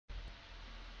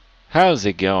How's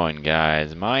it going,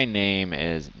 guys? My name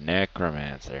is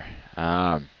Necromancer.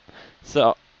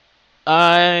 So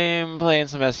I'm playing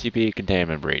some SCP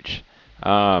Containment Breach.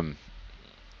 Um,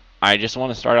 I just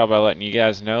want to start out by letting you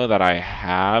guys know that I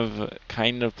have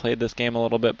kind of played this game a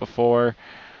little bit before,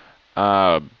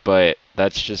 but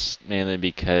that's just mainly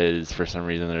because for some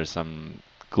reason there's some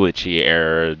glitchy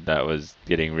error that was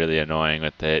getting really annoying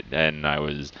with it, and I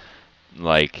was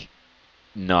like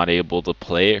not able to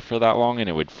play it for that long and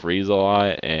it would freeze a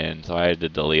lot, and so I had to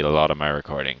delete a lot of my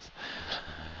recordings.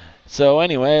 So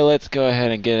anyway, let's go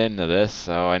ahead and get into this.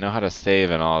 So I know how to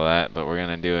save and all that, but we're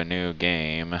gonna do a new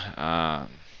game.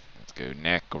 Let's go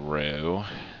Necro.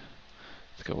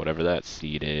 Let's go whatever that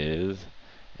seed is.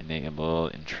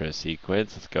 Enable intro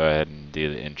sequence. Let's go ahead and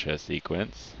do the intro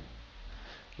sequence.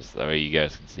 Just that way you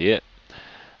guys can see it.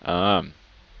 Um,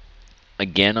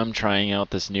 Again, I'm trying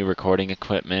out this new recording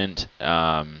equipment.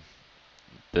 Don't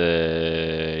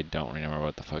remember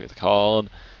what the fuck it's called,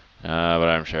 but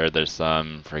I'm sure there's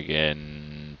some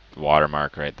friggin'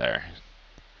 watermark right there.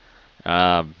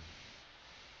 Um,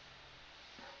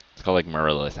 it's called like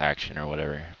mirrorless action or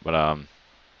whatever. But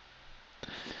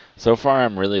so far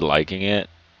I'm really liking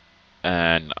it,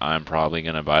 and I'm probably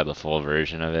gonna buy the full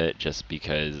version of it just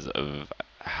because of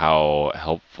how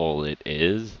helpful it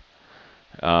is.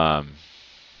 Um,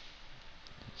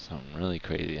 Something really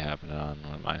crazy happening on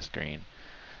my screen.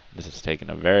 This is taking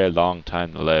a very long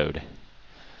time to load.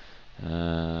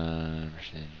 Containing.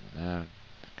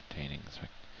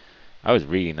 I was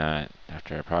reading that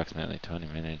after approximately 20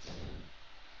 minutes.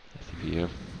 CPU.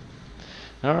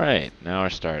 Alright, now we're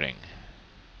starting.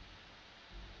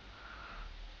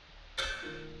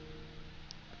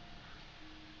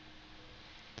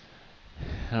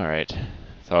 Alright.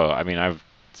 So, I mean, I've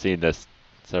seen this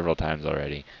several times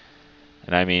already.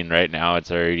 And I mean, right now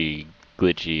it's already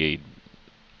glitchy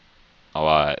a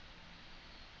lot.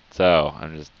 So,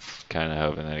 I'm just kind of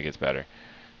hoping that it gets better.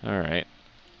 Alright.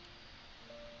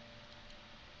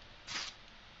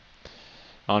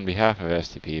 On behalf of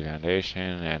SCP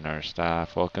Foundation and our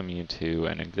staff, welcome you to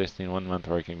an existing 1-month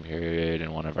working period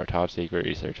in one of our top secret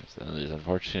research facilities.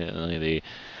 Unfortunately, the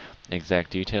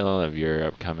exact detail of your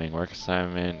upcoming work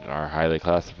assignment are highly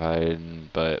classified,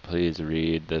 but please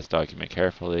read this document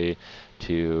carefully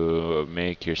to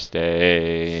make your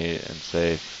stay and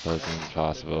safe as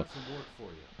possible.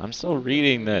 I'm still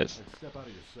reading this.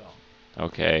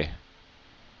 Okay.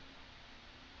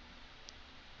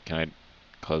 Can I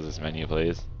close this menu,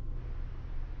 please?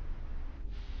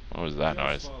 What was that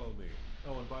noise? Follow me.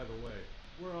 Oh, and by the way,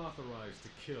 we're authorized to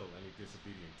kill any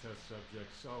disobedient test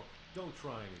subjects, so don't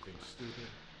try anything stupid.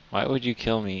 Why would you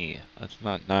kill me? That's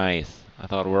not nice. I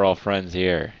thought we're all friends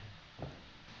here.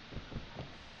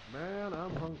 Man,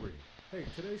 I'm hungry. Hey,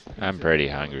 today's pizza I'm pretty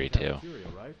down in hungry the too. cafeteria,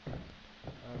 right?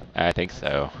 I think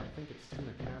so. I think it's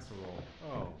tuna casserole.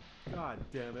 Oh, god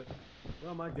damn it.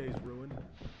 Well, my day's ruined.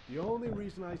 The only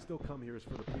reason I still come here is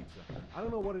for the pizza. I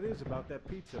don't know what it is about that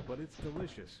pizza, but it's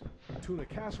delicious. Tuna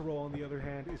casserole, on the other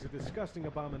hand, is a disgusting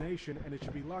abomination, and it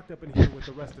should be locked up in here with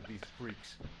the rest of these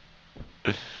freaks.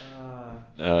 Oh,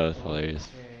 that's hilarious.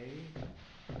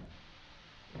 Okay.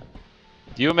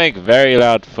 You make very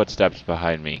loud footsteps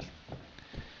behind me.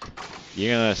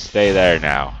 You're gonna stay there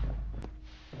now.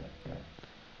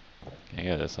 Can I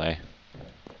go this way?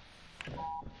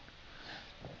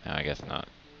 No, I guess not.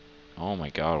 Oh my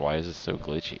god, why is this so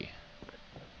glitchy?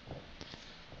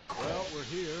 Well, we're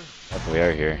here. Yep, we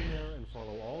are here. Get in there and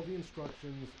follow all the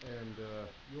instructions, and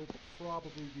you'll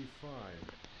probably be fine.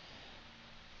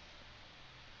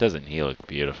 Doesn't he look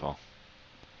beautiful?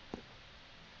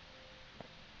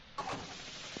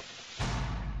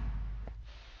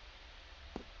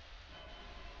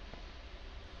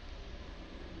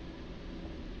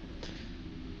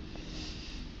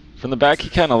 From the back, he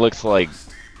kind of looks like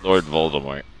Lord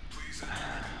Voldemort.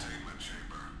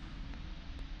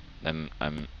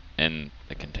 I'm in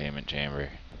the containment chamber.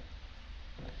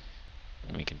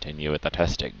 Let me continue with the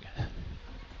testing.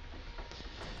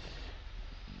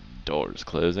 Doors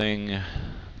closing.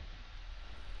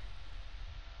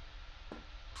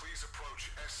 Please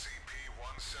approach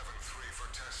SCP-173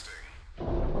 for testing.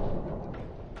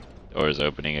 Doors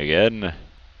opening again.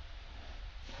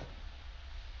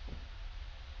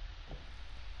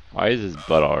 Why is his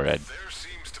butt all red? There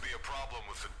seems to be a problem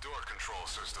with the door control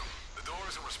system. The door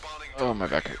isn't responding to Oh, my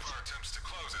back any of hurts. our attempts to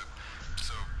close it.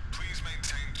 So please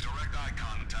maintain direct eye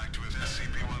contact with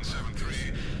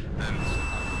SCP-173 and...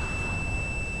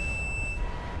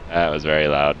 That was very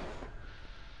loud.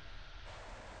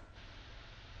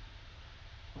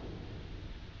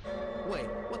 Wait,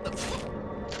 what the fuck?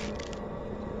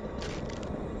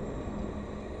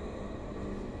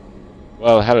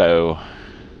 Well, hello.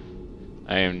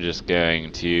 I am just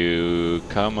going to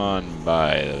come on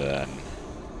by then.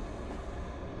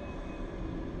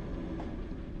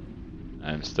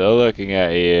 I'm still looking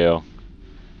at you.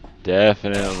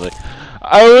 Definitely.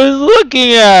 I was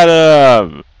looking at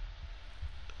him!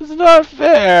 It's not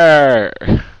fair!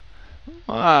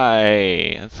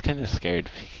 Why? That's kind of scared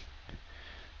me.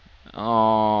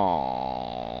 Oh,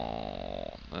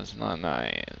 that's not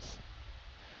nice.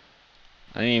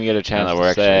 I didn't even get a chance Now that to we're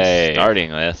actually say,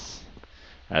 starting this,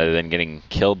 rather than getting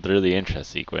killed through the intro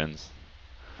sequence,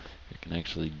 we can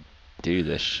actually do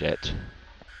this shit.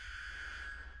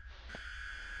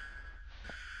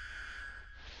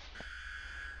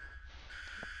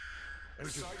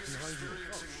 Agent, behind you.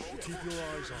 Keep your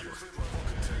eyes on it.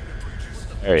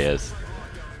 There he is.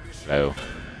 Oh.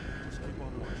 Keep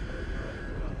on watching.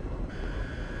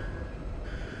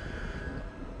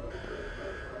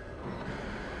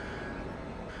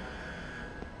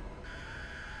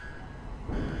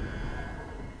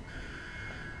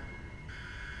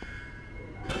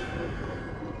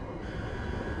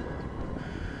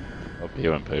 Hope he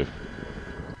went poof.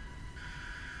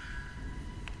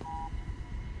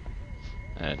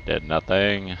 It did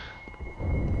nothing.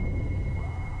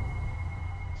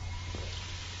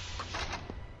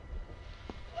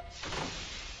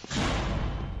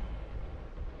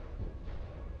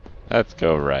 Let's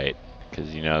go right,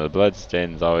 because you know the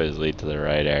bloodstains always lead to the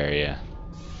right area.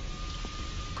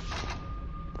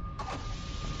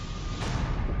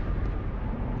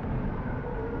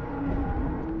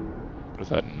 What's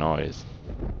that noise?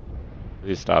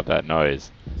 Please stop that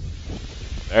noise.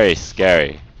 Very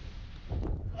scary.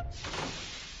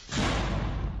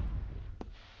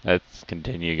 Let's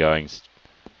continue going.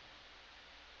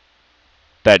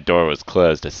 That door was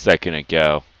closed a second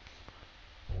ago.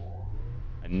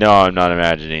 I know I'm not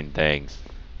imagining things.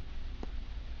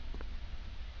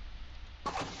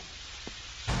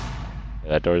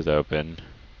 That door's open.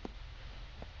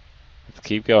 Let's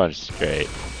keep going straight.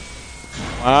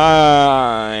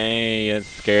 Why? It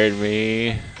scared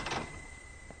me.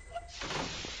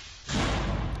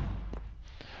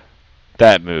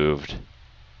 That moved.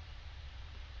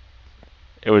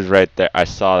 It was right there. I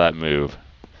saw that move.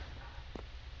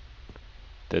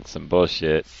 Did some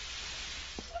bullshit.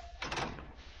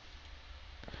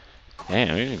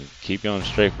 Damn, we can keep going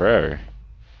straight forever.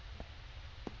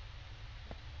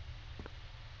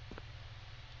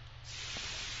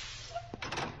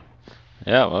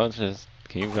 Yeah, well, let's just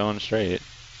keep going straight.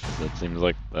 That seems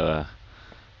like the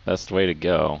best way to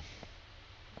go.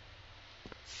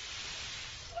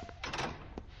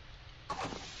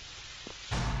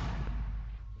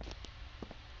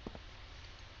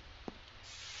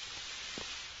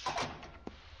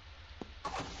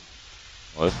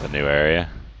 Well, this is a new area.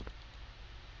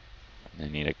 I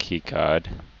need a key card.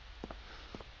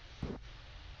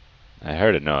 I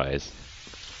heard a noise.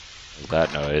 What was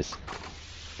that noise?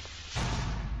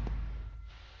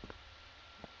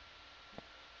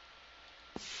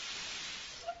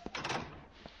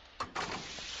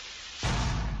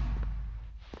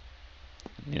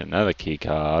 Need another key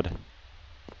card.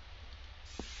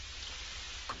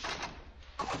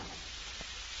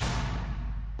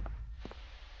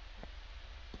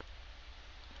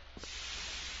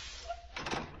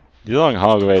 These long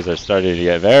hallways are starting to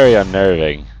get very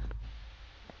unnerving.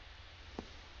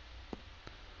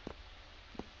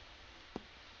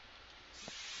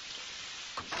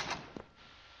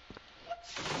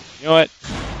 You know what?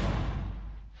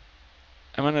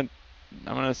 I'm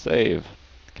gonna save.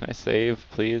 Can I save,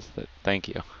 please? Thank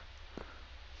you.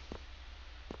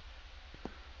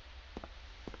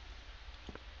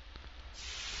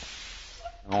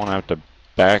 I don't want to have to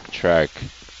backtrack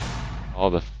all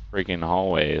the freaking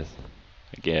hallways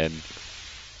again.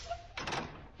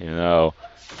 You know,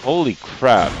 holy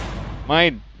crap!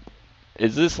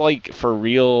 Is this like for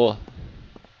real?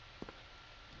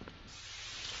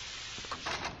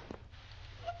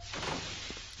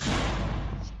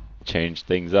 Change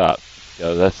things up.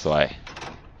 Go this way.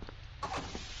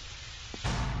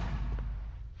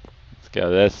 Let's go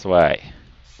this way.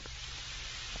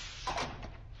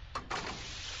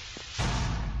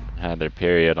 Had their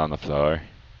period on the floor.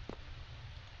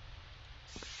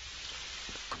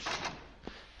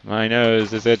 My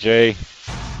nose is itchy.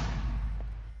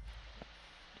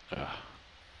 Ugh.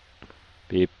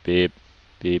 Beep, beep,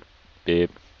 beep,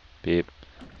 beep, beep,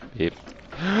 beep.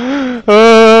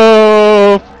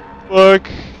 Oh, fuck.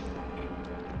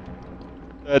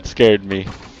 That scared me.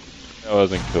 That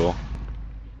wasn't cool.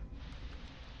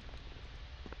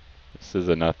 This is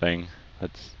a nothing.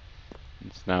 Let's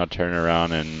now turn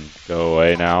around and go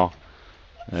away now.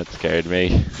 That scared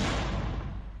me.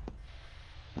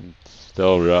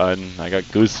 Still run. I got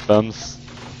goosebumps.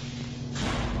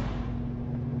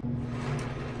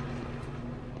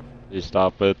 Please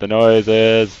stop with the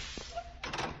noises.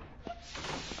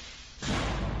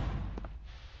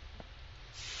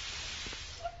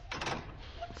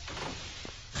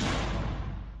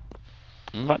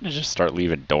 I'm about to just start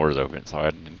leaving doors open so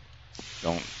I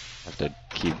don't have to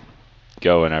keep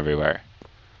going everywhere.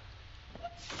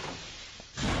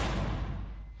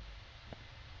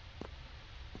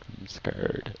 I'm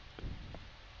scared.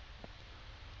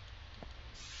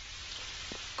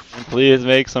 And please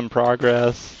make some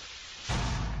progress.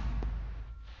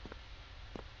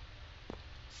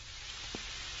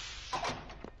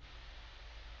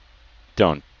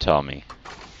 Don't tell me.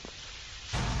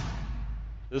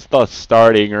 This is the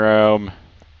starting room.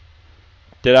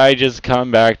 Did I just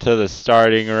come back to the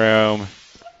starting room?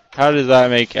 How does that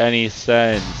make any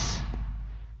sense?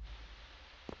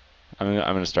 I'm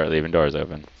gonna start leaving doors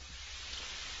open.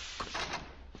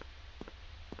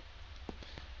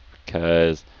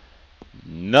 Because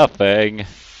nothing is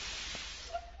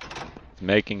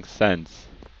making sense.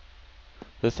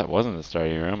 That wasn't the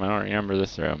starting room. I don't remember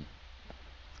this room.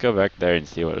 Let's go back there and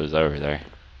see what was over there.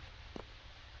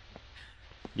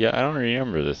 Yeah, I don't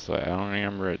remember this way. I don't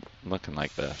remember it looking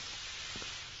like this.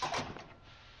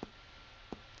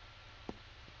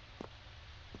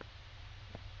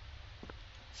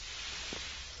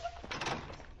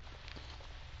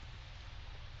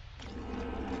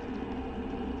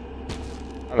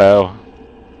 Hello.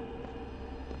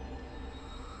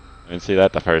 I didn't see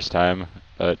that the first time,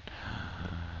 but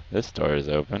this door is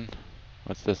open.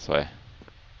 What's this way?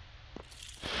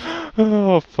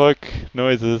 Oh, fuck.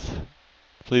 Noises.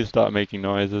 Please stop making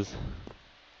noises.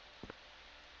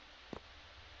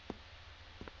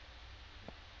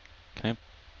 Can I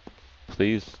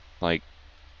please, like,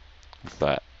 what's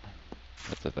that?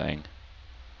 That's a thing.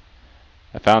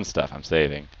 I found stuff. I'm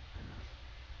saving.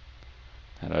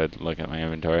 How do I look at my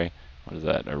inventory? What is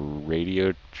that? A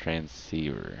radio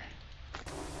transceiver.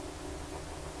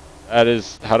 That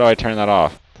is... How do I turn that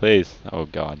off? Please. Oh,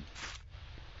 God.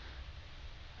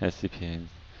 SCP is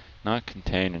not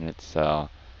contained in its cell.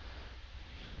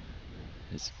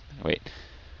 Wait.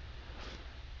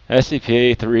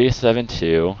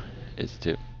 SCP-372 is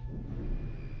to...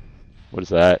 What is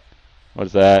that? What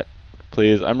is that?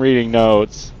 Please, I'm reading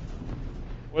notes.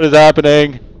 What is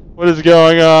happening? What is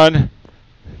going on?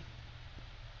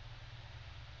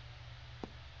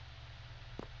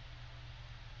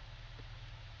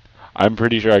 I'm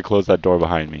pretty sure I closed that door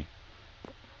behind me.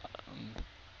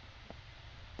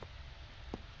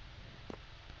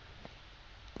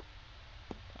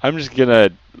 I'm just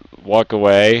gonna walk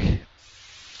away.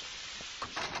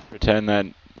 Pretend that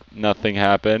nothing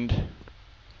happened.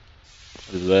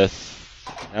 What is this?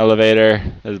 Elevator.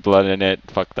 There's blood in it.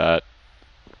 Fuck that.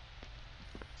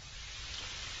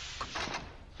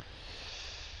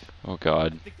 Oh,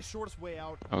 God. I think the shortest way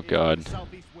out Oh, is God. the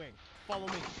southeast wing. Follow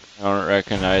me. I don't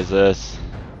recognize this.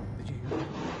 Did you hear that?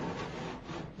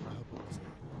 I hope it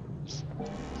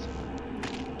wasn't.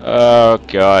 Oh,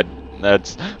 God.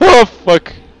 That's... Oh,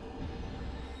 fuck!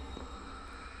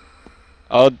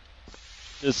 I'll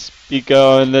just be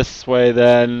going this way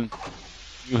then.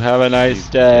 You have a nice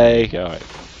day. Go.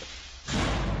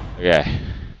 Okay.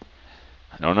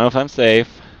 I don't know if I'm safe.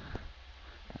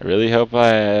 I really hope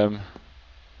I am.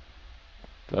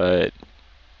 But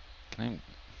I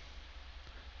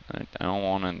don't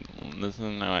want to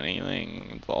listen to anything.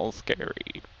 It's all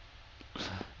scary.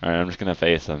 Alright, I'm just going to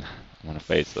face them. I'm going to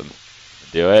face them.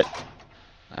 Do it.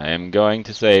 I am going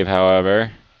to save,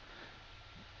 however.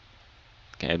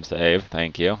 Game save.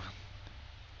 Thank you.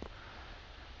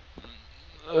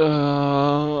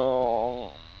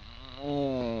 Oh,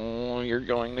 you're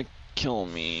going to kill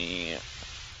me.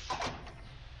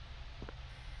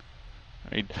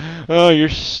 Oh, you're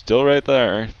still right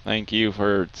there. Thank you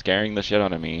for scaring the shit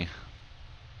out of me.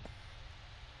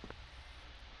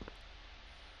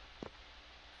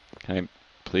 Can I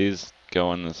please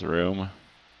go in this room?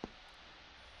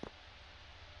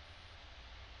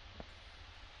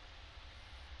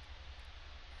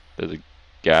 There's a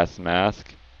gas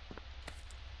mask.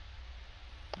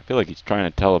 I feel like he's trying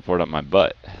to teleport up my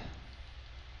butt.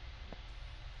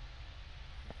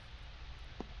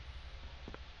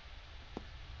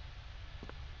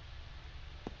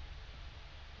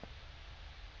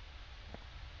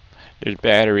 There's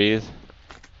batteries.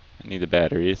 I need the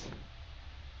batteries.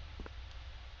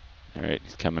 Alright,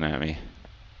 he's coming at me.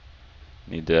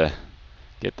 Need to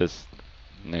get this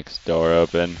next door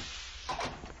open.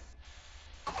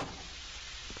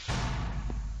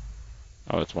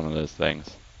 Oh, it's one of those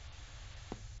things.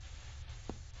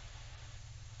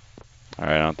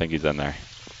 Alright, I don't think he's in there.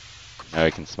 Now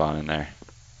he can spawn in there.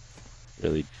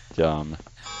 Really dumb.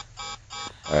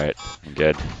 Alright, I'm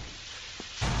good.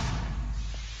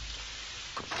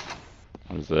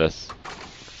 What is this?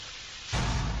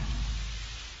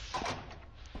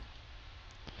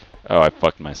 Oh, I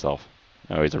fucked myself.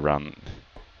 Oh, he's around.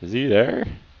 Is he there?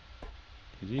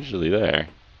 He's usually there.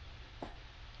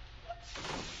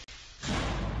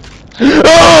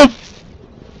 Oh!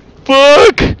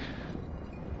 Fuck!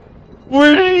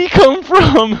 Where did he come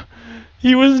from?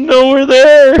 He was nowhere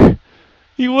there!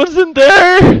 He wasn't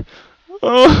there!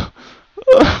 Oh!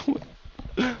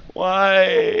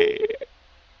 Why?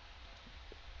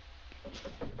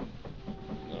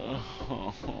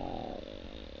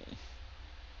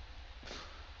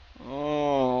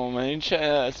 Oh, my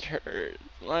chest hurts.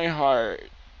 My heart.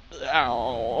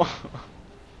 Ow.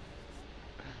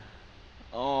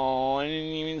 Oh, I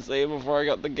didn't even say before I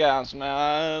got the gas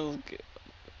mask.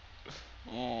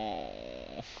 Oh,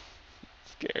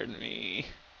 scared me.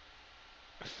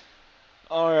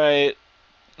 Alright,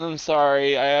 I'm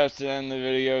sorry, I have to end the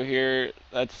video here.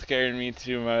 That scared me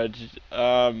too much.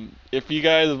 If you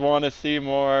guys want to see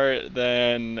more,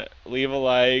 then leave a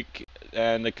like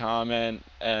and a comment.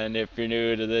 And if you're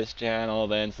new to this channel,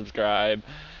 then subscribe.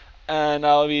 And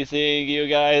I'll be seeing you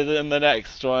guys in the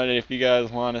next one if you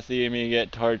guys want to see me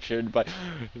get tortured by...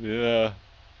 Yeah.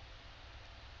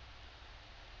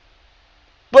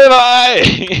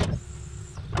 Bye-bye!